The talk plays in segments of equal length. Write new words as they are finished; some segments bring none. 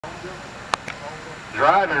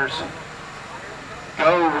Drivers,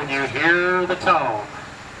 go when you hear the tone.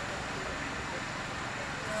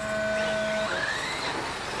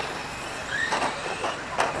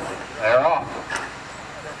 They're off.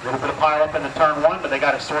 A little bit of pile up in the turn one, but they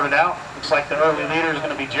got it sorted out. Looks like the early leader is going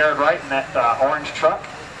to be Jared Wright in that orange truck.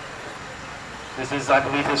 This is, I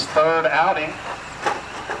believe, his third outing,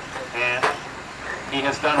 and he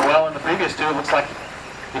has done well in the previous two. It looks like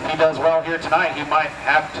if he does well here tonight, he might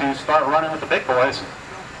have to start running with the big boys.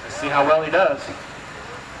 Let's see how well he does.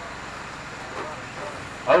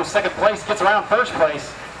 Oh, second place gets around first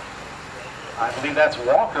place. I believe that's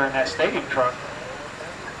Walker in that stadium truck.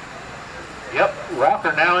 Yep,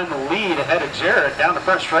 Walker now in the lead ahead of Jared down the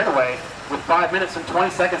front straightaway with 5 minutes and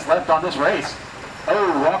 20 seconds left on this race.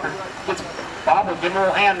 Oh, Walker gets bobbled. Give him a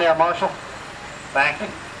little hand there, Marshall. Thank you.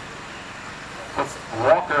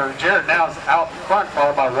 Walker, Jared now is out front,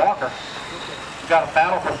 followed by Walker. We've got a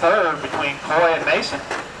battle for third between Coy and Mason.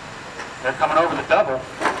 They're coming over the double.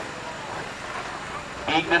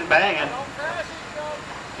 Beating and banging.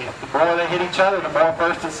 The more they hit each other, the more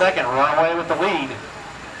first and second run away with the lead.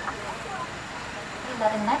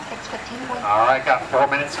 11 left, 6:15. All right, got 4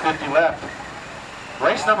 minutes 50 left.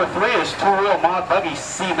 Race number 3 is two-wheel mod buggy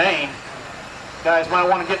C-Main. Guys might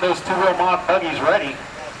want to get those two-wheel mod buggies ready.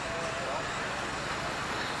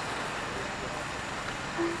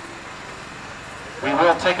 We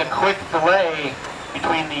will take a quick delay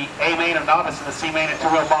between the A-Main of Novice and the C-Main and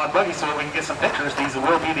two-wheel mod buggy so that we can get some pictures. These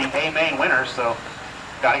will be the A-Main winners, so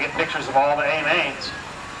got to get pictures of all the A-Mains.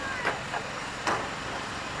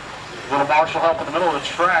 Little Marshall help in the middle of the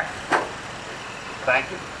track.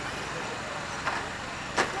 Thank you.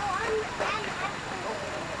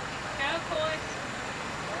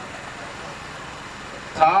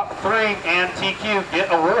 Top 3 and TQ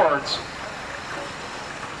get awards.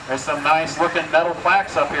 There's some nice looking metal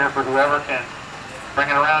plaques up here for whoever can bring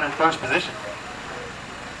it around in first position.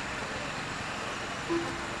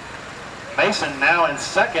 Mason now in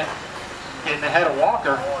second, getting ahead of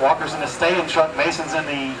Walker. Walker's in the stadium truck, Mason's in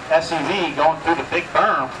the SUV going through the big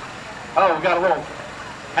berm. Oh, we got a little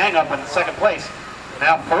hang up in second place.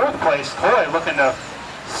 Now fourth place, Coy looking to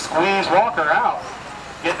squeeze Walker out,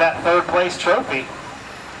 get that third place trophy.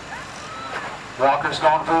 Walker's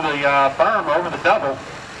going through the berm over the double.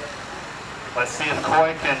 Let's see if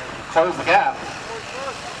Coy can close the gap.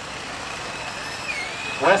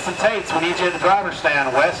 Weston Tates, we need you at the driver's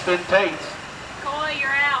stand. Weston Tates. Coy, you're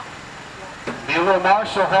out. Need a little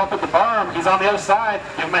Marshall help at the berm. He's on the other side.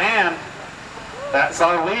 Give him a hand. That's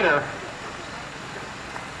our leader,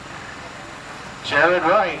 Jared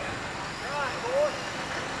Wright.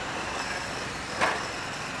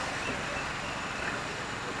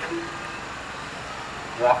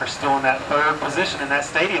 Walker still in that third position in that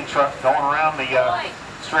stadium truck going around the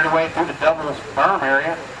straightaway through the double berm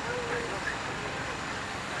area.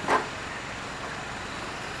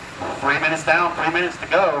 3 minutes down, 3 minutes to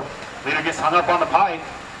go. Leader gets hung up on the pipe.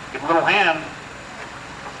 Give a little hand.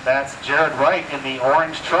 That's Jared Wright in the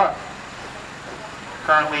orange truck.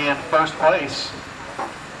 Currently in first place.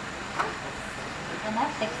 And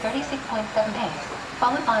that's 6:36.7 pace,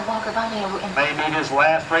 followed by Walker Valeo in. May be his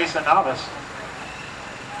last race at Novice.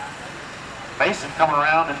 Mason coming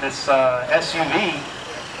around in this SUV.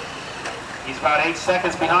 He's about 8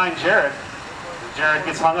 seconds behind Jared. If Jared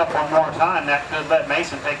gets hung up one more time, that could let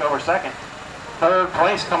Mason take over second. Third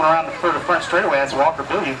place coming around the front straightaway, that's Walker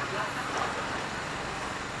Billieu.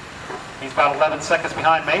 He's about 11 seconds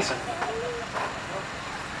behind Mason.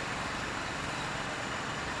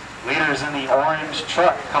 Leaders in the orange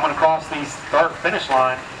truck coming across the start finish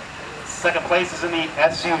line. Second place is in the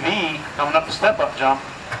SUV coming up the step-up jump.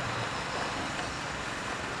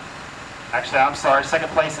 Actually, I'm sorry, second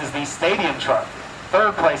place is the stadium truck.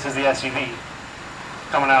 Third place is the SUV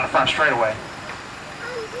coming down the front straightaway.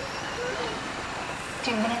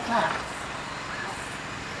 2 minutes left.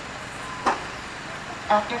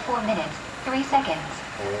 After 4 minutes, 3 seconds.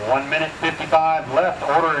 1 minute 55 left.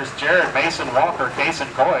 Order is Jared, Mason, Walker, Case,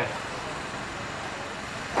 and Coy.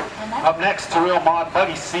 Up next, two-wheel mod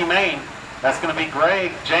buggy C-Main. That's going to be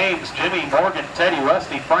Greg, James, Jimmy, Morgan, Teddy,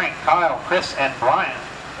 Rusty, Frank, Kyle, Chris, and Brian.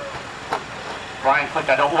 Brian, click.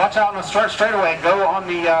 I don't watch out on the start straightaway. Go on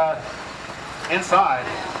the inside.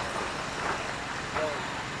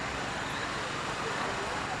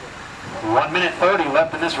 One minute 30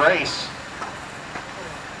 left in this race.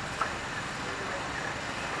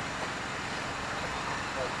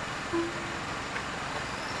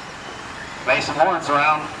 Mason Lawrence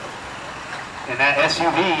around in that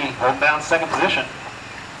SUV, holding down second position.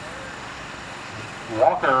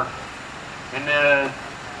 Walker in the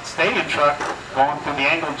stadium truck going through the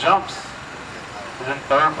angled jumps is in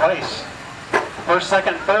third place. First,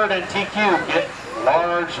 second, third, and TQ get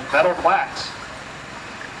large metal plaques.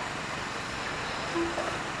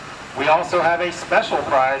 We also have a special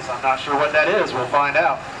prize. I'm not sure what that is. We'll find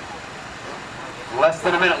out. Less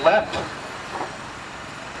than a minute left.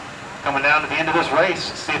 Coming down to the end of this race.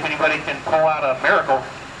 See if anybody can pull out a miracle.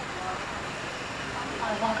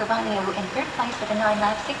 Walker Valeo in third place with a 9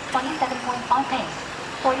 lap 6:27.5 pace.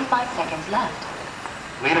 45 seconds left.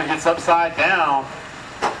 Leader gets upside down.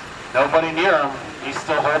 Nobody near him. He's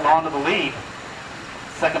still holding on to the lead.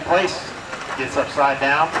 Second place gets upside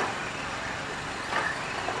down.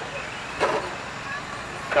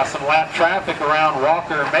 Got some lap traffic around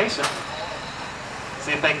Walker and Mason.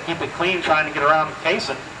 See if they can keep it clean trying to get around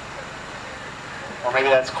Kaysen. Or maybe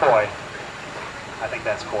that's Coy. I think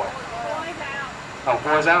that's Coy. Oh,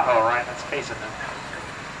 Coy's out? Oh, right, that's Kaysen then.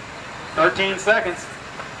 13 seconds.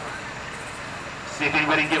 See if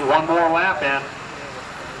anybody can get one more lap in.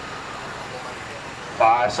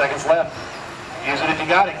 5 seconds left. Use it if you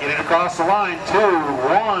got it. Get it across the line. 2,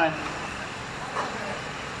 1.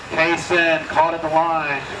 Kaysen caught at the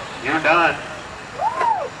line. You're done.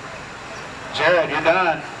 Jared, you're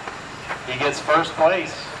done. He gets first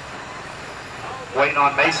place. Waiting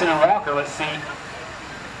on Mason and Walker. Let's see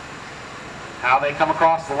how they come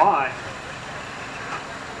across the line.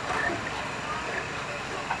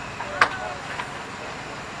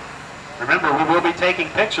 Remember, we will be taking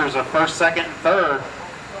pictures of first, second, and third.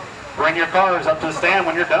 Bring your cars up to the stand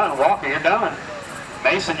when you're done. Walker, you're done.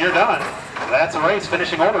 Mason, you're done. That's a race.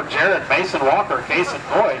 Finishing order: Jared, Mason, Walker, Kaysen,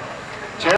 Coy.